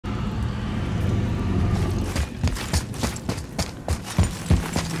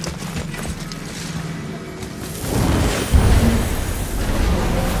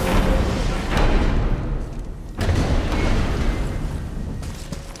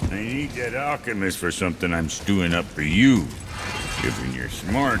I need that alchemist for something I'm stewing up for you. If you're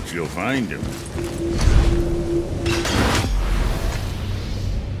smart, you'll find him.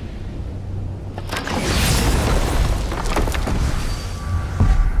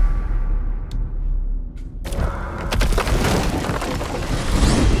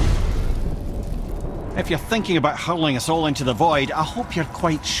 If you're thinking about hurling us all into the void, I hope you're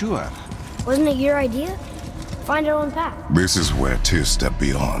quite sure. Wasn't it your idea? Find our own path. This is where Tyr stepped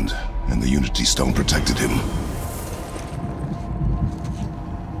beyond, and the Unity Stone protected him.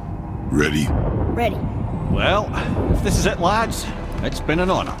 Ready? Ready. Well, if this is it, lads, it's been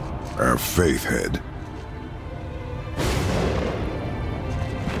an honor. Our faith head.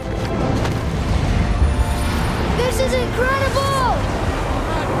 This is incredible!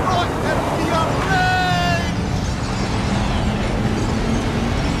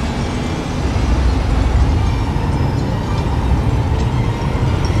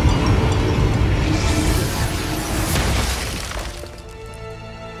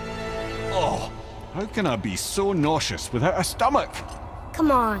 Oh, how can I be so nauseous without a stomach?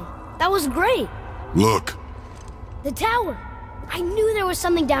 Come on, that was great. Look! The tower. I knew there was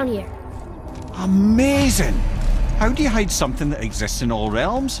something down here. Amazing! How do you hide something that exists in all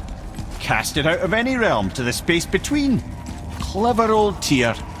realms? Cast it out of any realm to the space between. Clever old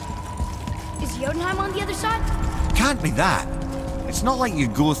Tyr. Is Jotunheim on the other side? Can't be that. It's not like you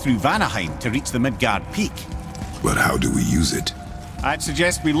go through Vanaheim to reach the Midgard Peak. But how do we use it? I'd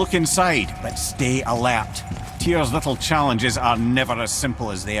suggest we look inside, but stay alert. Tyr's little challenges are never as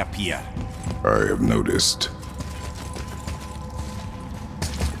simple as they appear. I have noticed.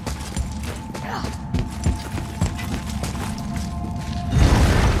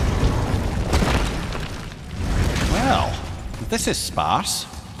 Well, this is sparse.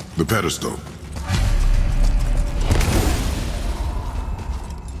 The pedestal.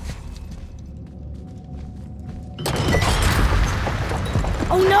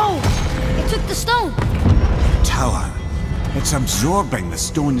 Oh no! It took the stone! Tower. It's absorbing the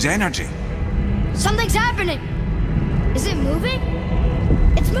stone's energy. Something's happening! Is it moving?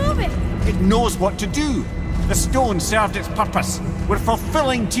 It's moving! It knows what to do. The stone served its purpose. We're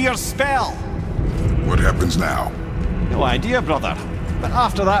fulfilling Tyr's spell. What happens now? No idea, brother. But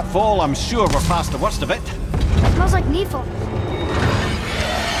after that fall, I'm sure we're past the worst of it. Smells like Nifl.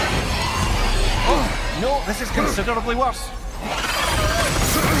 Oh, no, this is considerably worse.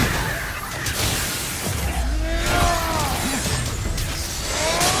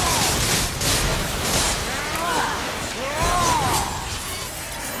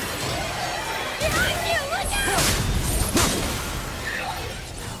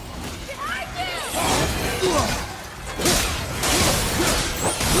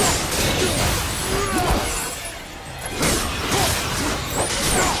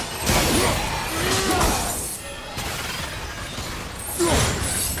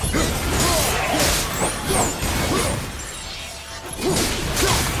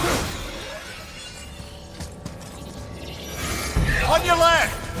 On your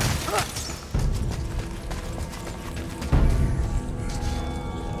left!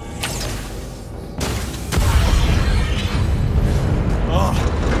 Oh,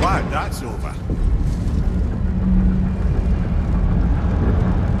 wow, that's over.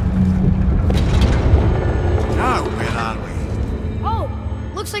 Now, where are we? Oh,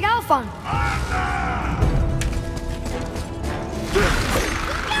 looks like Alphon.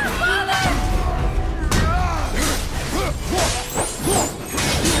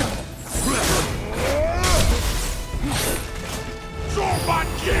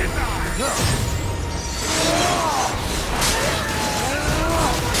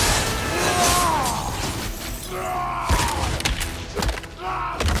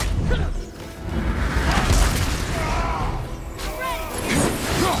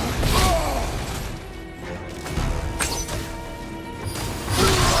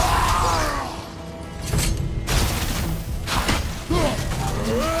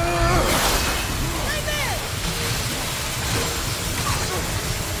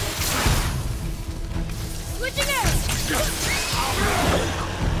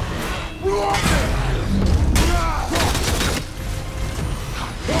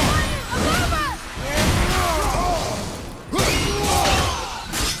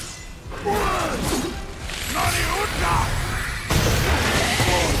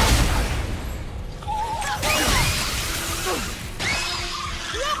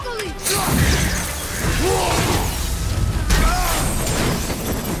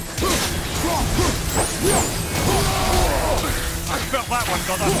 That one,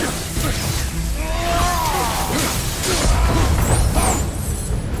 brother.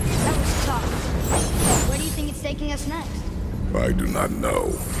 I do not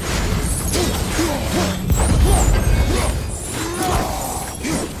know.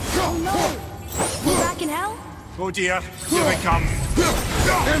 We're back in hell? Oh dear, here they come.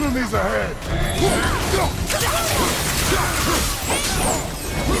 Enemies ahead!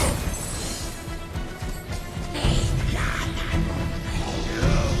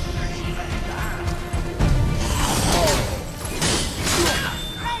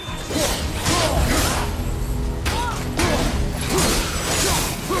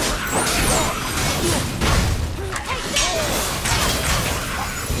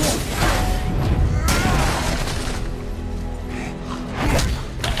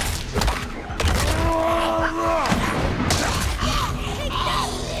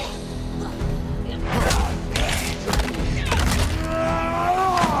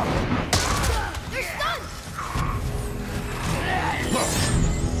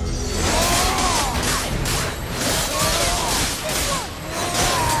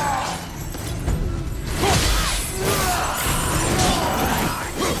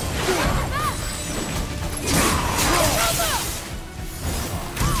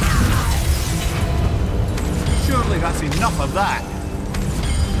 Surely that's enough of that.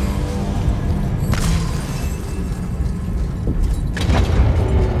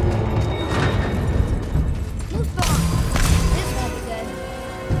 Move on. This won't be good.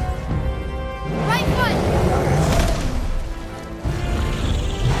 Right foot!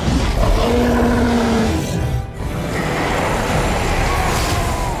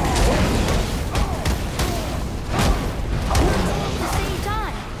 Same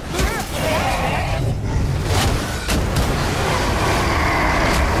time.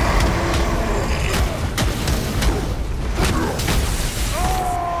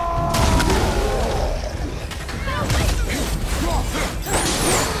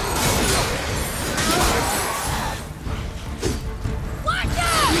 Watch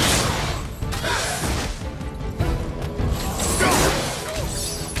out!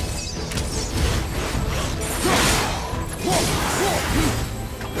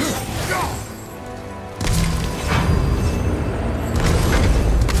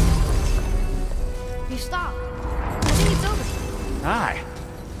 You stop. I think it's over. Aye.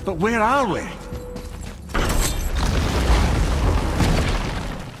 But where are we?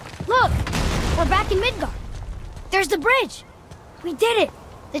 Look! We're back in Midgard. There's the bridge. We did it.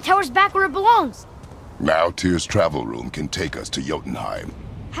 The tower's back where it belongs. Now Tyr's travel room can take us to Jotunheim.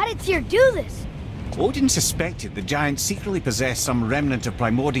 How did Tyr do this? Odin suspected the giants secretly possessed some remnant of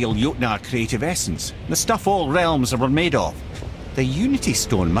primordial Jotnar creative essence, the stuff all realms were made of. The Unity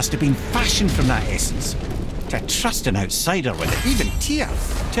Stone must have been fashioned from that essence. To trust an outsider with it, even Tyr,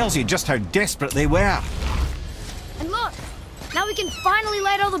 tells you just how desperate they were. And look! Now we can finally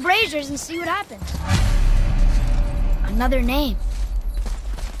light all the braziers and see what happens. Another name.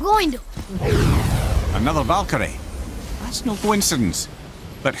 Gloindor. Another Valkyrie. That's no coincidence.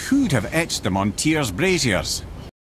 But who'd have etched them on Tyr's braziers?